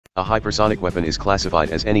A hypersonic weapon is classified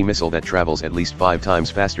as any missile that travels at least 5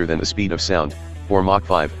 times faster than the speed of sound, or Mach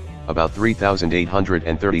 5, about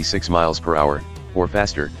 3,836 miles per hour, or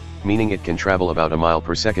faster, meaning it can travel about a mile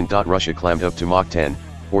per second. Russia climbed up to Mach 10,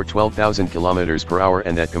 or 12,000 kilometers per hour,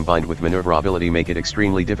 and that combined with maneuverability make it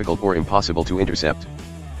extremely difficult or impossible to intercept.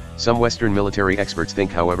 Some Western military experts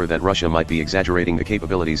think, however, that Russia might be exaggerating the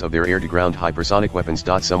capabilities of their air-to-ground hypersonic weapons.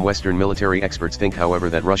 Some Western military experts think,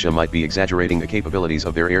 however, that Russia might be exaggerating the capabilities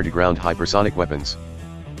of their air-to-ground hypersonic weapons.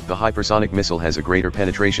 The hypersonic missile has a greater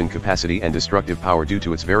penetration capacity and destructive power due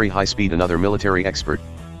to its very high speed. Another military expert,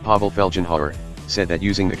 Pavel Felgenhauer, said that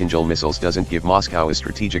using the Kinjal missiles doesn't give Moscow a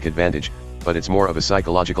strategic advantage, but it's more of a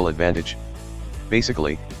psychological advantage.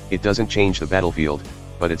 Basically, it doesn't change the battlefield,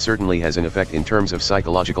 but it certainly has an effect in terms of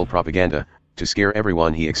psychological propaganda, to scare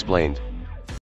everyone, he explained.